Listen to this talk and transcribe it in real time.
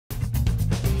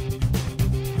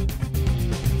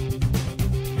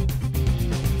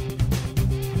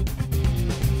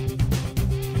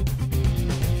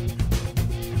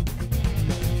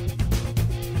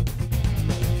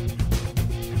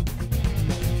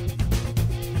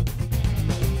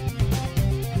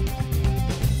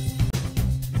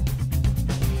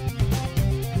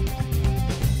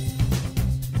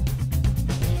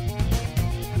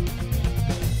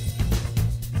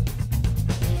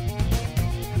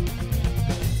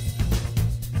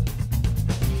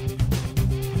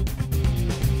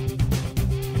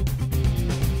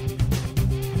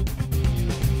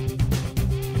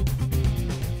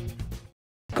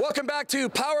to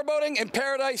Powerboating in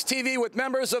Paradise TV with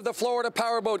members of the Florida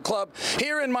Powerboat Club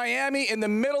here in Miami in the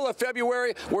middle of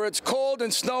February, where it's cold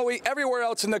and snowy everywhere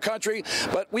else in the country.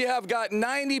 But we have got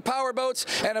 90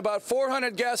 powerboats and about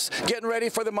 400 guests getting ready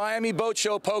for the Miami Boat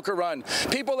Show Poker Run.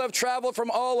 People have traveled from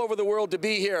all over the world to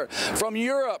be here, from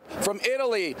Europe, from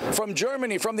Italy, from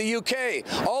Germany, from the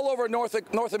UK, all over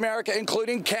North America,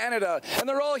 including Canada. And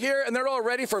they're all here and they're all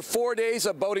ready for 4 days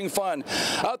of boating fun.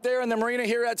 Out there in the marina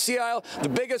here at Sea Isle, the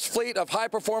biggest fleet of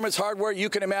high-performance hardware you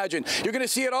can imagine. You're going to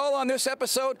see it all on this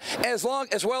episode, as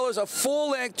well as a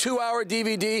full-length 2-hour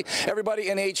DVD, everybody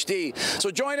in HD.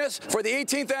 So join us for the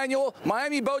 18th annual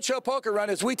Miami Boat Show Poker Run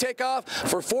as we take off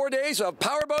for 4 days of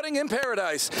powerboating in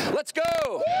paradise. Let's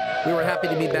go! We were happy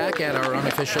to be back at our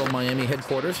unofficial Miami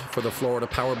headquarters for the Florida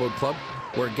Powerboat Club,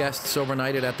 where guests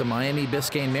overnighted at the Miami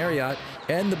Biscayne Marriott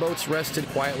and the boats rested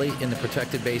quietly in the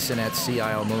protected basin at Sea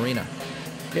Isle Marina.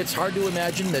 It's hard to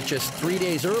imagine that just 3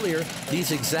 days earlier,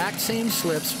 these exact same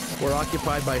slips were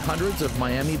occupied by hundreds of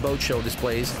Miami Boat Show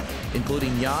displays,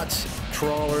 including yachts,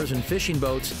 trawlers, and fishing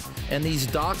boats, and these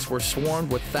docks were swarmed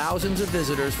with thousands of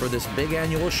visitors for this big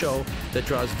annual show that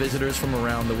draws visitors from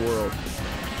around the world.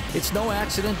 It's no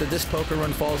accident that this poker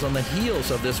run falls on the heels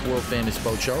of this world-famous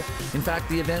boat show. In fact,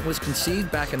 the event was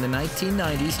conceived back in the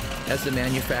 1990s as the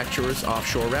Manufacturers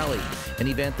Offshore Rally, an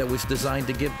event that was designed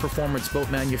to give performance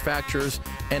boat manufacturers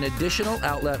an additional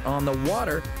outlet on the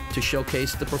water to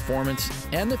showcase the performance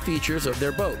and the features of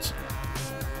their boats.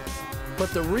 But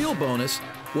the real bonus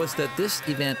was that this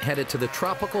event headed to the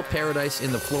tropical paradise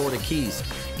in the Florida Keys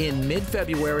in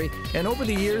mid-February, and over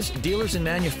the years, dealers and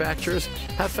manufacturers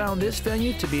have found this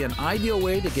venue to be an ideal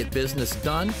way to get business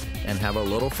done and have a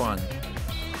little fun.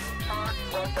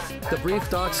 The brief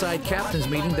dockside captain's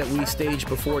meeting that we staged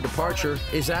before departure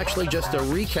is actually just a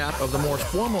recap of the more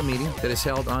formal meeting that is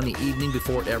held on the evening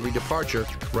before every departure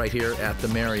right here at the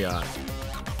Marriott.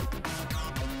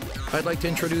 I'd like to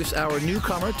introduce our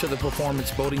newcomer to the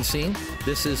performance boating scene.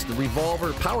 This is the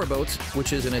Revolver Powerboats,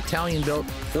 which is an Italian-built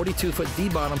 42-foot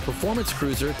D-bottom performance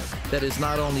cruiser that is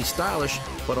not only stylish,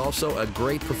 but also a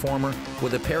great performer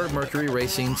with a pair of Mercury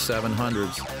Racing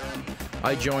 700s.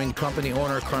 I joined company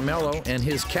owner Carmelo and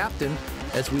his captain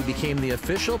as we became the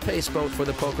official pace boat for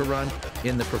the poker run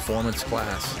in the performance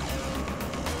class.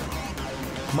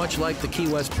 Much like the Key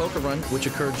West Poker Run, which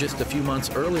occurred just a few months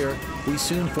earlier, we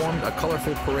soon formed a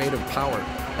colorful parade of power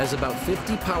as about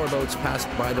 50 powerboats passed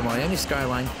by the Miami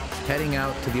skyline, heading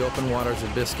out to the open waters of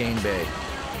Biscayne Bay.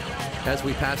 As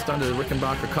we passed under the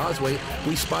Rickenbacker Causeway,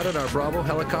 we spotted our Bravo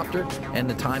helicopter, and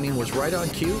the timing was right on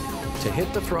cue to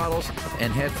hit the throttles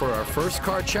and head for our first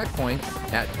car checkpoint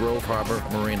at Grove Harbor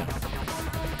Marina.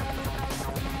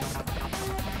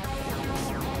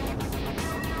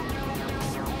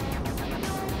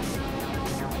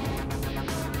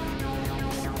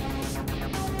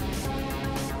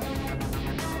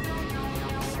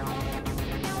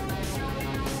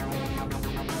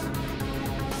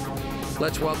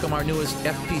 Let's welcome our newest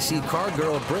FPC car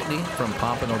girl, Brittany, from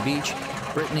Pompano Beach.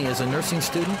 Brittany is a nursing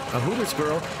student, a Hooters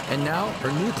girl, and now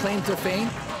her new claim to fame,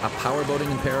 a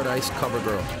Powerboating in Paradise cover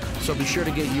girl. So be sure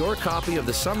to get your copy of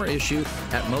the summer issue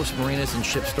at most marinas and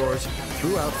ship stores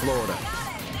throughout Florida.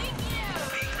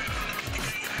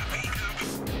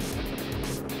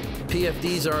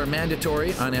 PFDs are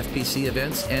mandatory on FPC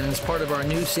events, and as part of our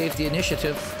new safety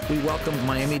initiative, we welcome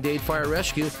Miami-Dade Fire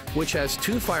Rescue, which has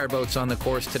 2 fireboats on the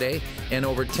course today and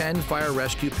over 10 fire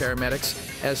rescue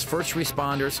paramedics as first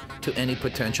responders to any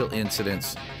potential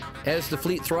incidents. As the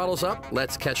fleet throttles up,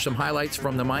 let's catch some highlights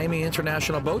from the Miami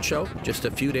International Boat Show just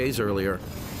a few days earlier.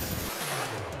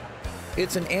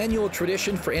 It's an annual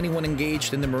tradition for anyone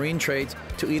engaged in the marine trades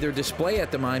to either display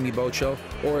at the Miami Boat Show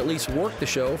or at least work the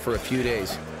show for a few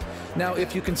days. Now,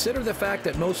 if you consider the fact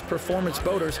that most performance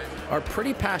boaters are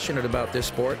pretty passionate about this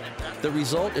sport, the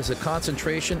result is a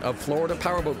concentration of Florida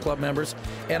Powerboat Club members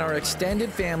and our extended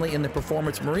family in the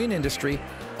performance marine industry,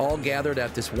 all gathered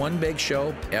at this one big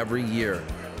show every year.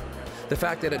 The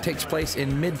fact that it takes place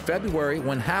in mid-February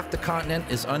when half the continent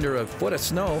is under a foot of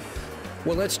snow,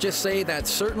 well, let's just say that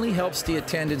certainly helps the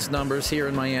attendance numbers here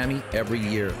in Miami every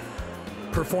year.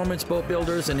 Performance boat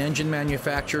builders and engine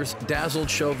manufacturers dazzled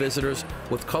show visitors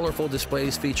with colorful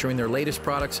displays featuring their latest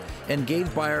products and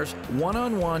gave buyers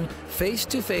one-on-one,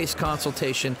 face-to-face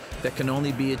consultation that can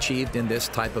only be achieved in this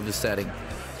type of a setting.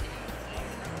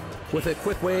 With a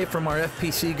quick wave from our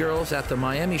FPC girls at the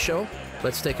Miami show,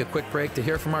 let's take a quick break to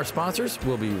hear from our sponsors.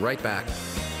 We'll be right back.